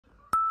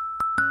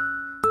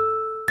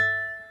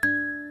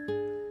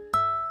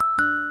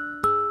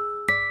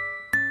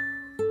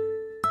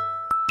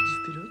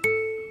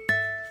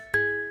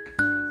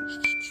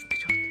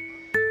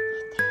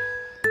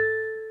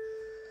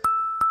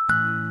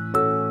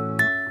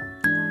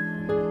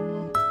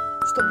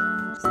Стоп.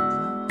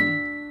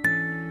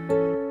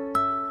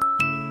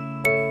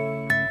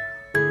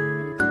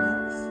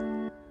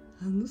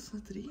 А ну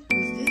смотри,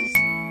 здесь.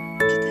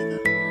 Kita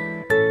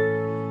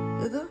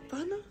это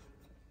пана.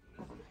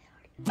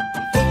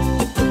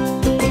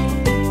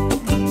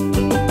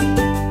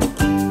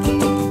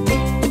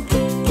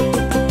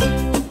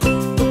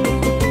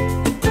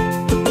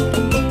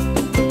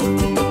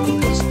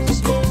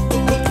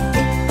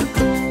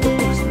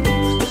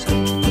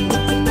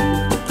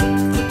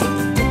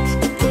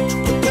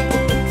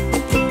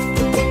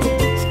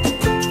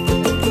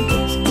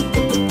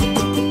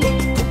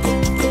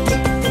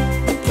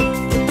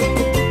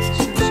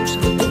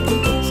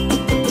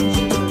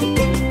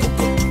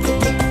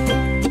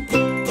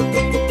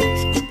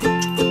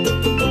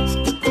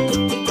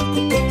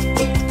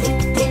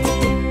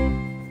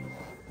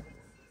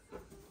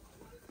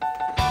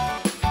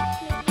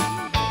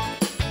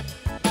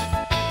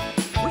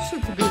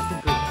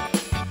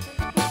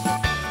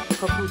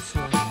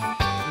 Капучино.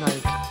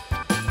 Найк.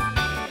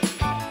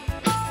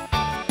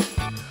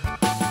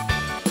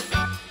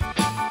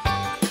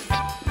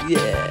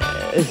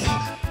 Yes.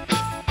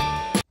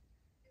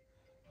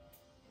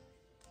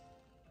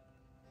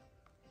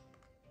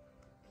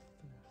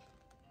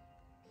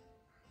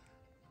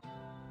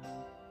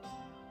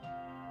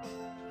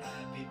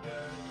 Happy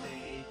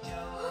birthday,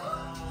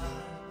 Joanna.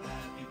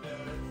 Happy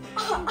birthday.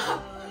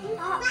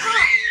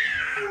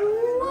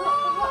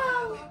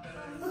 Wow!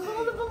 Look at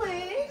all the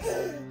balloons.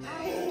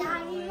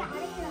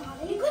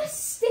 You got a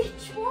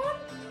Stitch one?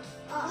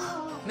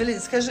 Oh. Мелин,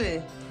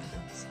 скажи.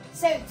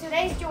 So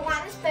today's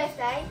Joanna's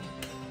birthday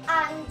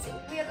and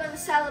we are going to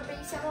celebrate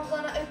and we're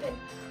going to open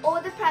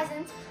all the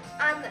presents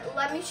and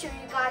let me show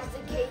you guys the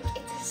cake.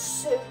 It is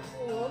so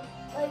cool.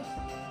 Like,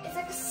 it's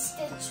like a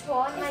Stitch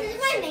one. Like, Is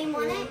my name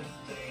on it?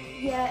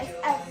 Yeah, it's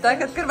everything.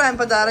 Так, открываем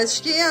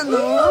подарочки.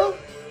 Ну.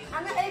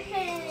 And the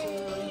open.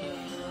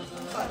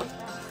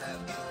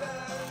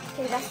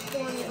 Okay, that's the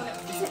one you're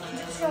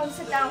going to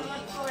sit down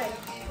for it.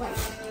 Wait.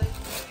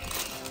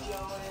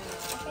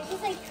 I think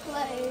it's like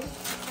clothes.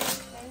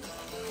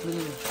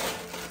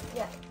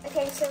 Yeah.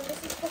 Okay, so this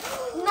is the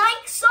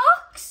Nike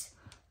socks.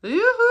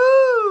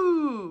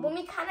 Yoo-hoo!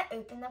 Mummy kind of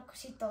opened them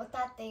because she thought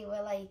that they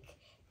were like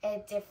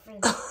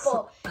different,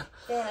 but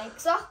they're like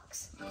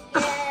socks.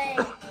 Yay!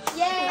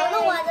 Yay! I don't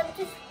know why them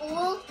to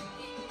school.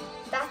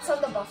 That's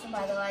on the bottom,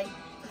 by the way.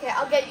 Okay,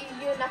 I'll get you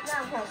your next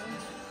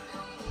present.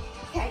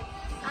 Okay.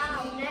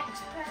 Our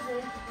next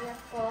present we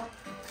have got.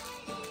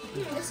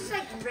 This is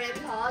like really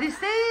hard.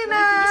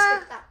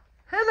 Christina!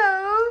 Hello!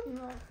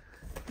 No.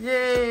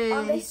 Yay!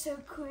 Oh, they're so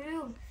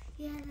cool.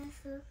 Yeah, that's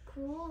so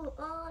cool.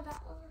 Oh, that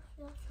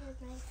feels so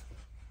nice.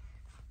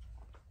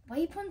 Why are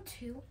you putting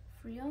 2,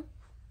 3 on?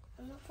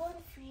 I'm not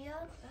putting 3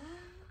 on.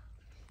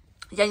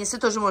 Янис, ты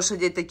тоже можешь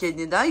одеть такие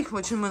одни, да? Их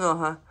очень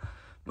много.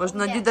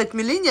 Можно Нет. дать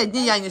Мелине,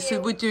 одни Янису, и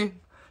будете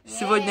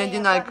сегодня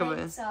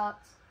одинаковые.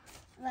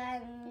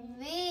 Then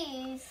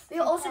these.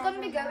 We're also going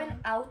to be going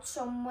out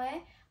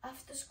somewhere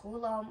after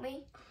school, aren't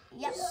we?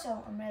 Yep.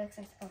 So I'm really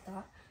excited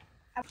about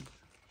that.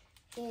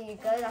 Here you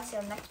go, that's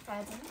your next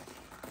present.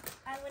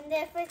 I wonder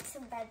if it's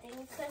some bedding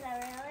because I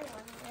really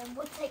want it. It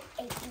would take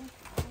 18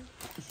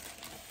 pounds.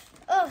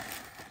 Oh,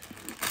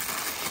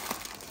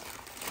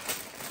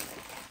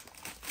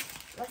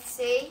 Let's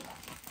see.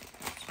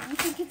 You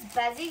think it's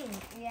bedding?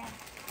 yeah.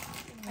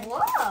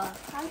 What?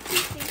 How do you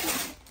think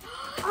it's...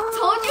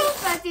 Told you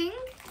it's bedding.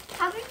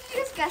 How did you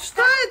just guess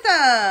Что that?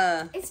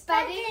 это? It's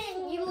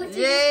bedding. You literally just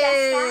Yay.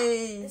 guessed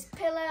that. This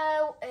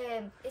pillow,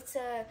 it's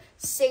a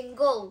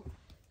single.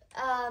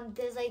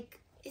 There's like,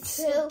 it's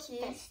so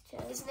cute. That's true.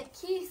 Isn't it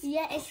cute?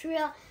 Yeah, it's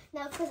real.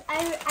 No, because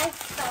I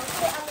felt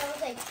it and I was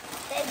like,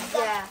 the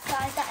exact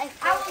size that I I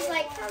felt was it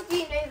like, how do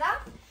you know that?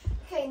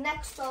 Okay,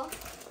 next up,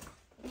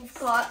 we've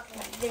got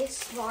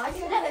this one. I'm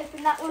gonna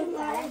open that one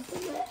first.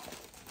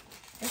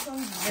 This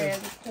one's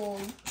really cool.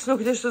 Что,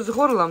 где что с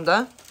горлом,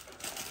 да?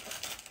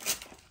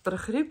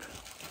 Прохрип?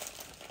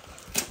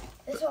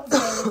 This one's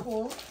really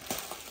cool.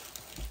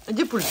 А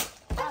где пульт?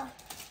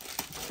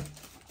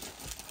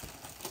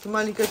 Это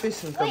маленькая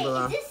песенка Wait,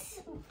 была. is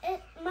this,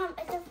 Mom,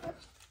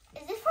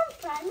 is this from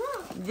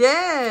Primark?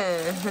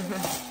 Yeah!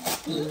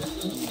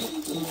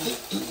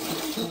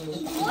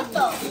 What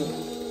the?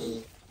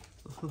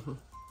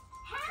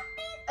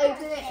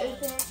 Open it,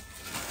 open it.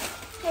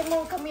 Okay,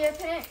 Mom, can we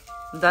open it?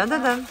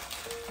 Да-да-да.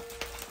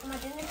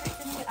 Imagine if it's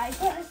a new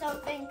iPhone or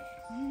something.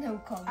 No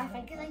comment. I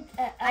think it's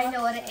like, I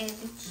know what it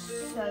is. It's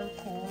so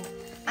cool.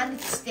 And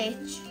it's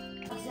Stitch.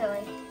 So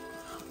like,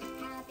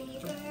 happy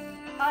birthday.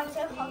 I'm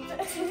so hungry.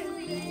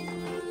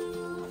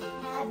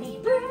 Happy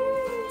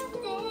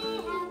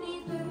birthday, happy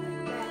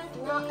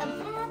birthday. Not a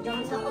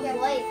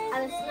boy,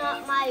 and it's not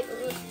my.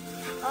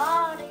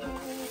 Oh,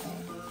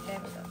 there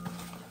we go.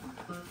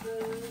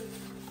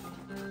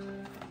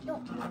 No.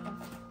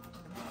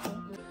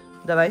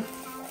 Давай.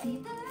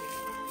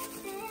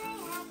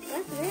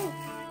 that's real.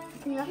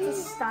 You have to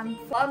stand.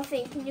 What I'm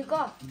thinking you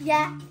got.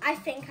 Yeah, I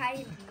think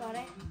I got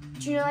it.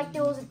 Do you know like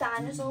there was a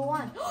dinosaur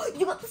one?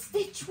 You got the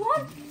Stitch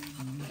one?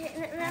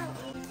 No.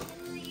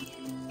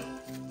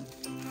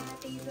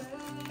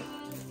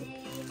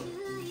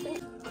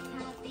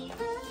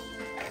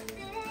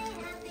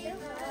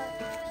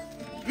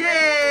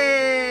 Yay!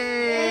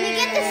 Let me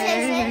get the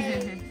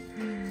scissors.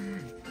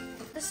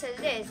 The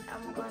scissors,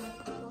 I'm going to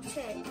cut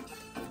it.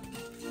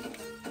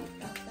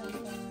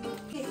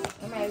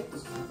 I'm out.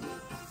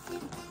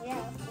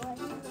 Yeah, what?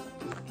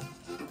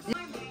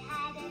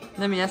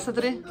 На меня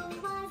смотри.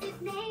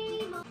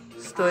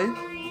 Стой.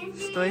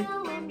 Стой.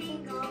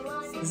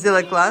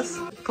 Сделай класс.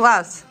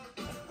 Класс.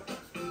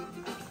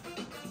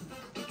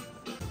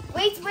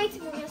 Wait, wait,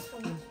 we're gonna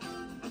swim.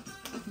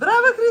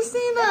 Браво,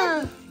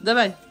 Кристина!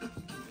 Давай.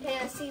 Okay,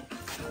 let's see.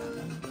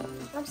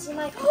 I'm seeing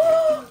like.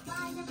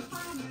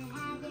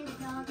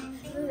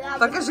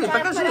 Покажи,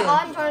 покажи. Put it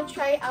on, trying to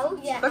try it out.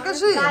 Yeah.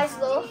 Покажи. Guys,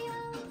 look.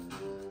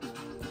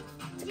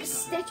 It's like a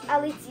Stitch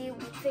LED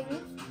thing.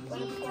 When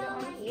you put it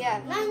on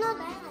here. No, not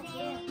that.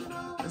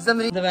 Yeah.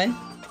 Замри. Давай.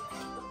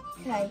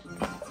 Okay.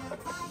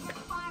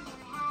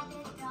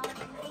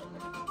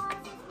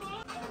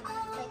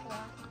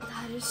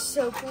 That is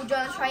so cool. Do you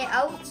want to try it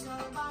out?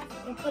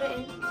 And put it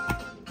in.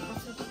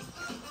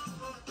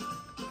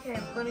 Okay,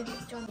 I'm gonna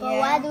get John. But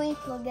where do we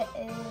plug it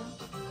in?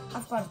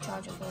 I've got a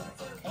charger for it.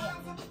 Okay.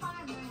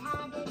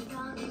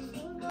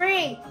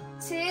 3,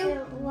 2,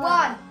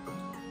 1.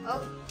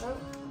 Oh, oh.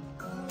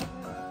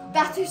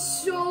 That is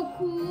so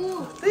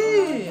cool.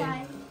 Ты.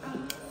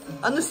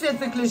 А ну свет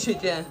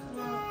выключите.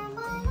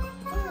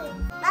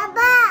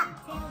 Baba!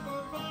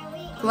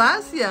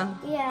 Класс я?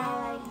 Yeah,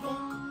 like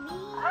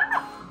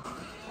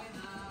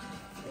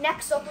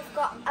Next up, we've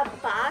got a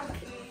bag.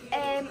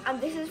 And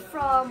this is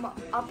from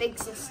our big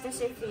sister,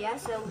 Sophia.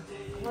 So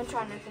I'm going to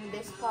try and open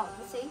this part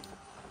to see.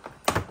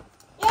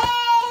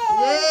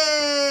 Yay!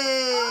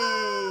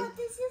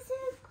 this is so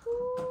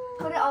cool.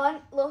 Put it on,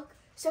 look.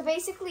 So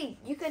basically,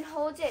 you can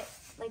hold it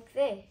like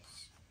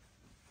this.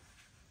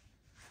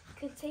 You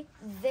can take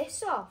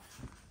this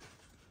off.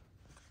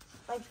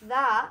 Like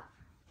that.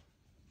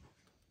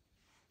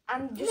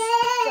 And just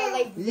go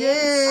like this.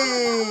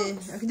 Yay!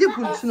 А где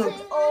пульт, ну?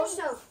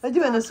 Also,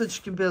 Одевай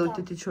носочки белые, вот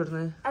эти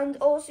черные. and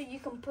also you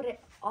can put it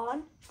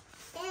on.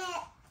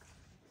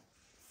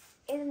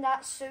 Isn't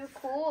that so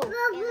cool?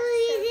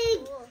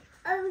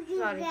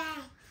 Sorry.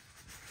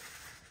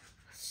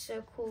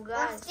 So cool,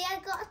 guys. Lastly, I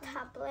got a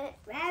tablet.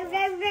 Good.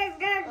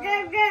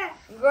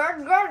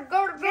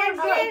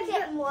 Make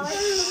it more.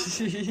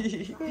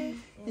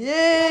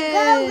 Yay!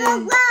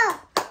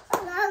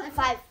 High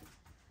five.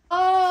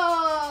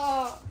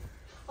 Oh!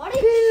 What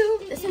is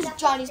this? This is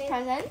Johnny's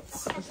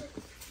presents.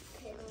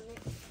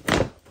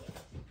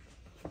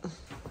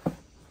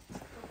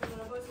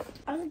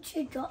 Haven't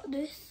you got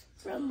this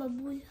from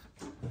Babuya?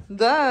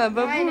 Да,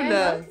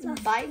 бабуля.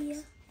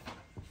 Bikes.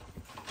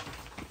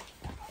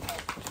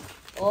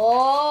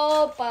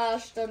 Опа,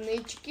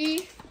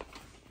 штанички.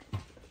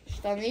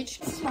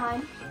 Штанички. It's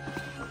mine.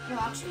 No,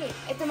 actually,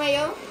 это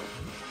мое.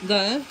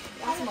 Да.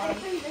 That's mine.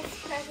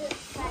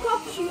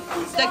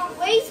 Так.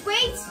 Wait.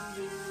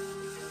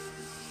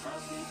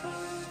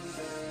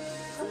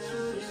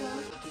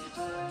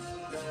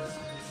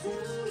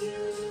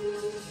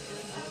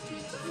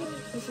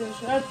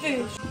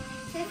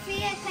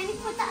 Sophia, can you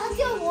put that on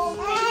your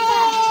wallpaper?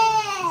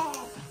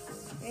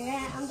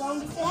 Yeah, I'm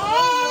going to put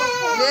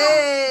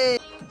Yay!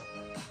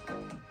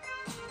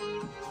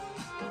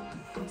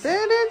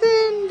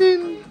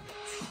 Дин-дин-дин.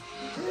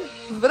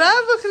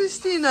 Браво,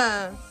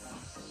 Кристина!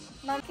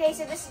 Okay,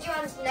 so this is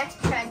Joanna's next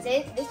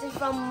present. This is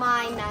from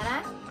my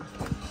nana.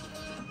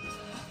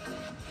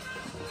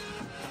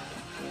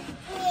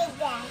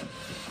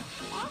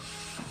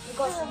 We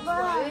got some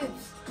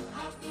clothes.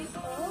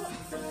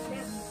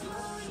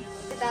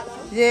 Look at that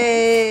one.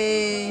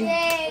 Yay!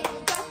 Yay!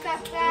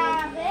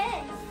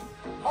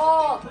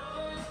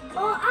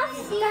 Oh, I've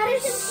seen that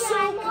is this in so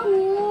Primark.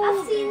 cool.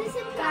 I've seen this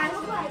in Guys,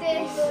 Primark. look at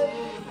this.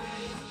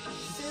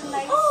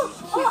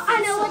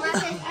 I know what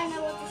this is. I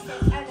know what this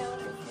is. I know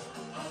what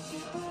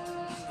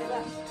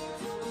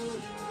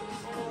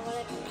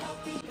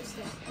this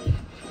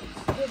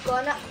is. You're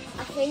gonna,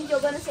 I think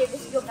you're gonna say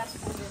this is your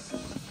best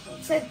present.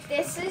 So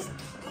this is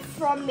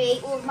from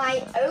me with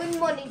my own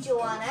money,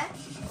 Joanna.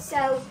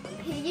 So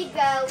here you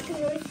go. Can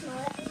you really smell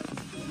it?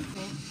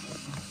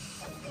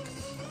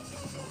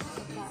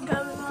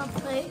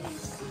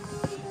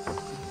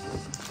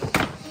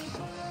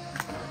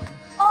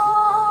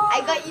 Oh!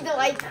 I got you the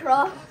white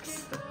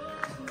Crocs.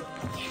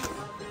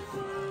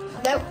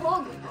 No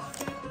hug.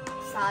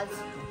 Sad.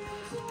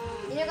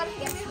 You're gonna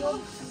get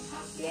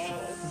hugs. Yay.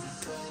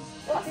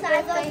 What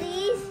size are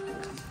these?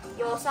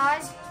 Your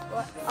size?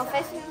 What? I'll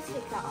first need to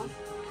take that off.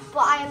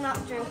 But I am not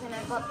joking,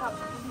 I got that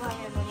with my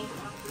own money.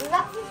 Was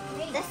that for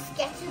me? They're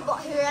sketchy, but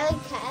who really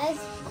cares?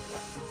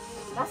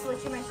 That's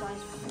literally my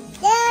size.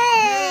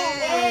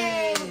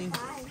 Yay!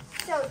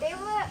 So they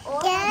were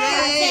all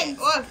Yay!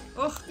 Oh,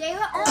 oh. they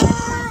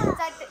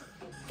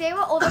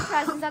were all the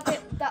presents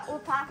that were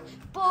packed.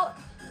 But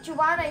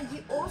Joanna,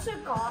 you also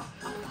got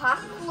a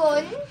packed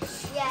lunch.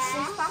 Yeah.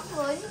 6-pack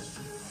lunch.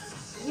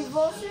 You've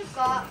also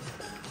got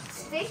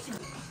Stitch.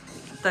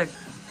 Так,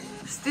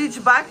 Stitch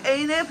back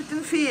eine από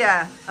την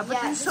Φία, από την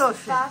this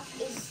Σόφη. back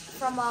is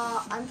from our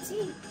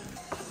auntie.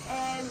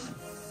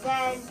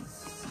 Then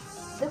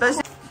Πες-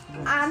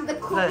 and the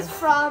coat is Ναι.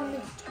 from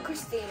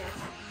Christina.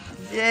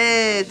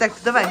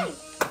 Εντάξει, давай.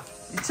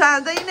 Η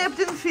τσάντα είναι από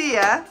την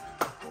Φία.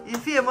 Η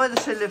Φία μου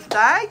έδωσε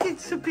λεφτά και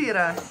τη σου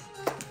πήρα.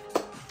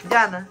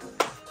 Γιάννα,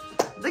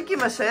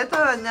 δοκίμασε το,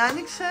 αν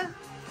άνοιξε.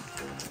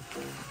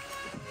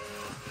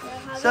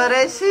 Σου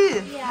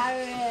αρέσει? Yeah,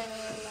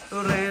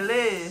 really.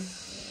 Really?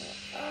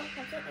 Oh,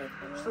 how's it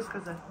open? Что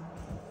сказать?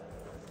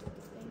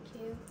 Thank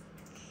you.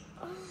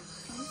 Oh,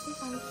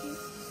 thank you.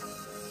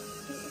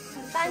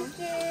 Thank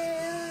you.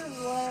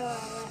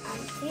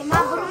 Auntie. Μα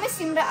μπορούμε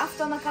σήμερα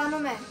αυτό να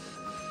κάνουμε.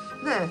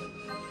 Ναι,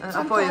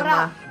 Σαν απόγευμα,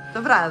 τώρα.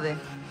 το βράδυ.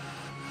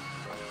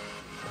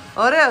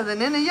 Ωραίο δεν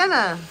είναι,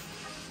 Γιάννα?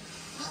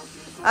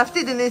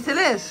 Αυτή την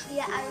ήθελες?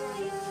 Yeah, I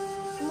really.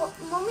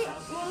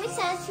 Mommy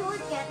said she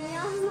would get me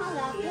on my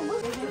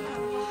laptop.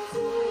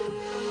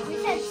 We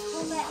said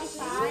school at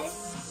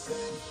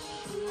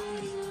 5.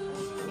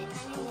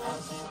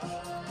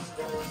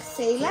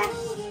 Say less.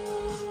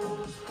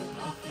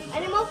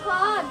 Any more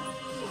cards?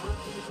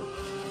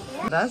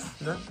 Раз,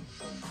 да.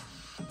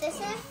 This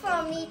is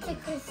from me to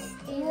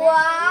Christina.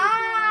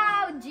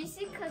 Wow,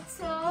 juicy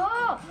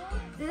couture.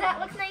 Does that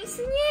look nice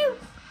on you?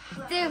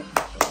 Do.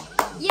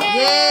 Yay!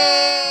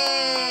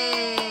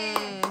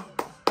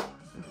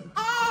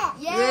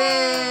 Yay!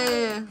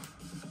 Yay!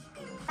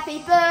 Happy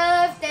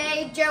birthday,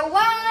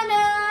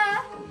 Joanna.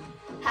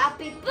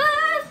 Happy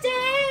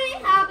birthday,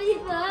 happy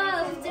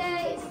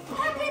birthday,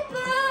 happy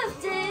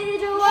birthday,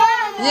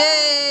 Joanna.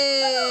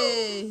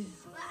 Yay!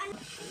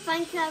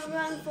 Thank you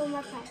everyone for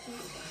my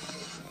presents.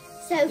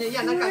 So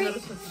Yeah, na camera.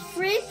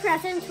 three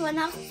presents were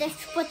not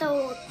stitched, but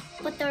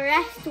the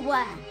rest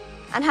were.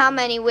 And how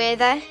many were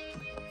there?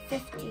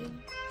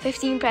 15.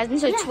 15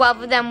 presents, so Yeah. 12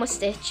 of them were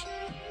stitched.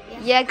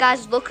 Yeah,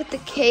 guys, look at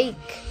the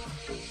cake.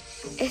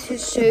 It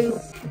is so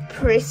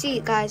pretty,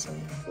 guys.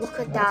 Look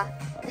at that.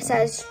 It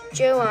says,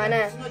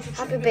 Joanna,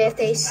 happy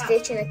birthday,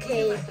 Stitch in a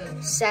cake,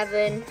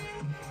 7.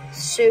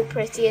 So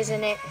pretty,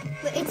 isn't it?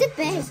 But it's a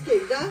big.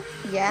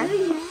 Yeah.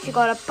 She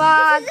got a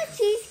bag. This is a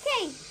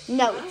cheesecake.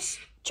 No, it's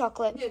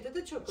chocolate. Нет,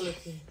 это chocolate.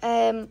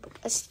 A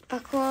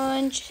pack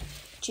lunch,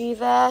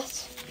 duvet.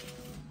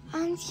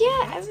 And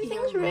yeah,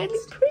 everything's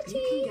really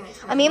pretty.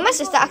 I mean, my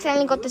sister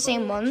accidentally got the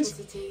same ones.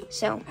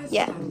 So,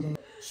 yeah.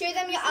 Show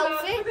them your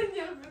outfit.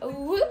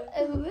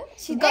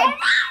 She's got...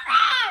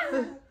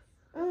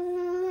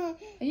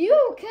 Are you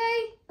okay?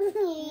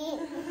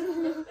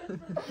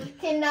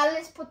 Okay, now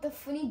let's put the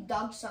funny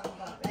dog song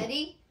on.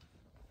 Ready?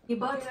 Happy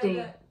birthday.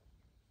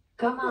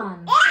 Come on,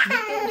 you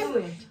can do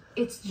it.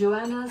 It's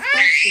Joanna's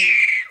birthday.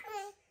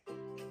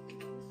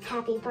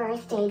 Happy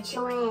birthday,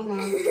 Joanna.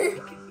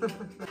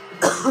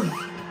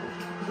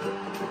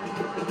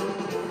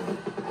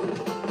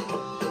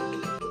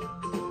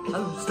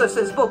 Стой,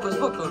 стой, сбоку,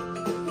 сбоку.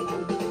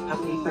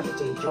 Happy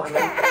birthday, Joanna.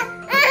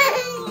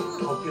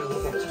 Hope you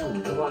get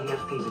to do all your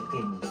favorite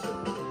things.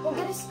 We're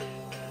gonna...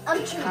 I'm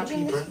Happy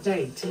changing this.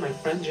 birthday to my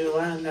friend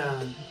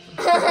Joanna.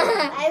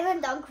 I have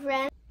a dog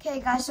friend. Okay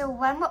guys, so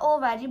when we're all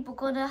ready, we're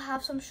gonna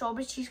have some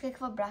strawberry cheesecake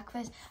for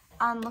breakfast.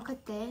 And look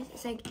at this,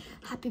 it's like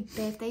happy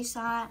birthday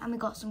sign, and we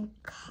got some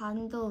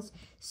candles,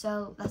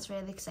 so that's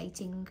really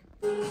exciting.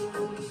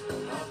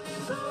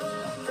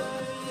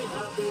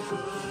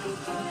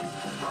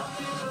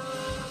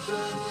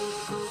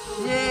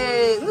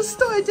 Yay! Ну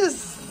стойте!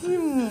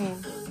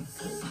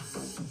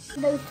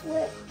 No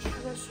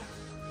switch.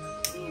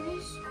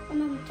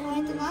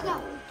 Это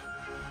надо?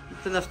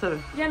 Ты на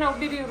второй. Яна,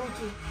 убери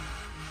руки.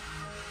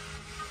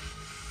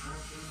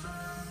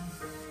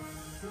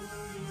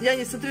 Я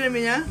не смотри на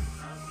меня.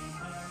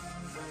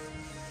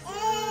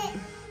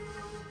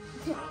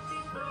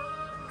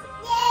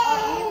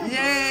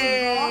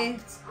 Yay!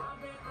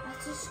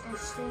 That's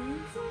disgusting.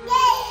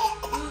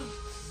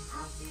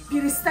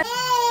 Перестань.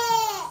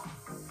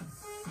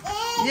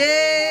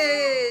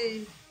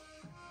 Yay!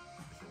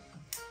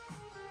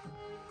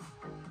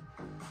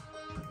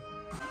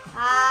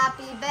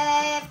 Happy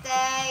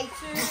birthday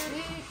to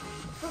you.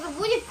 Сколько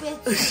будет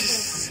 5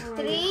 секунд?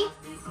 3,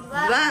 2,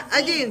 2,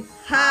 1.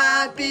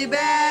 Happy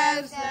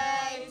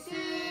birthday! to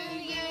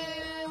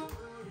you.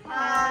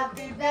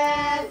 Happy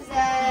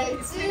birthday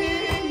to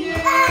you.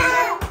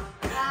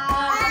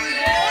 Happy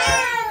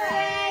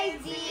birthday,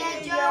 dear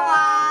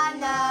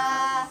Joanna.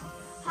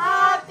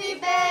 Happy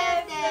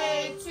birthday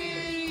to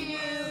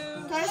you.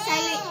 Τώρα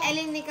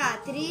ελληνικά.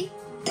 3,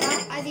 2,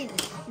 1.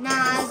 Να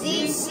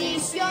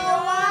ζήσεις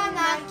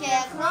Ιωάννα και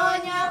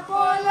χρόνια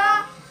πολλά.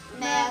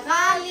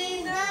 Μεγάλη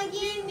να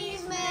γίνεις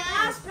με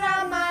άσπρα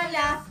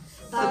μαλλιά.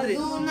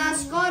 Παντού να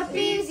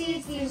σκορπίζει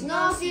της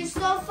γνώσης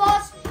το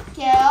φως.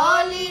 Και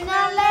όλοι να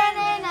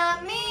λένε να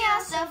μία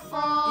σε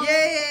φως.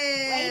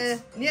 Yay!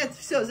 Нет,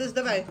 все, здесь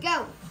давай. Go!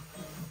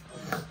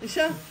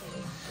 Еще,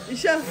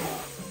 еще,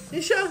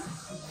 еще.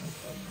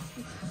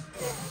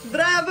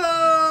 Браво!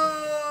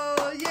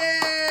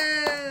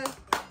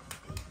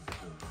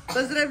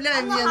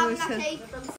 Поздравляем, Януся.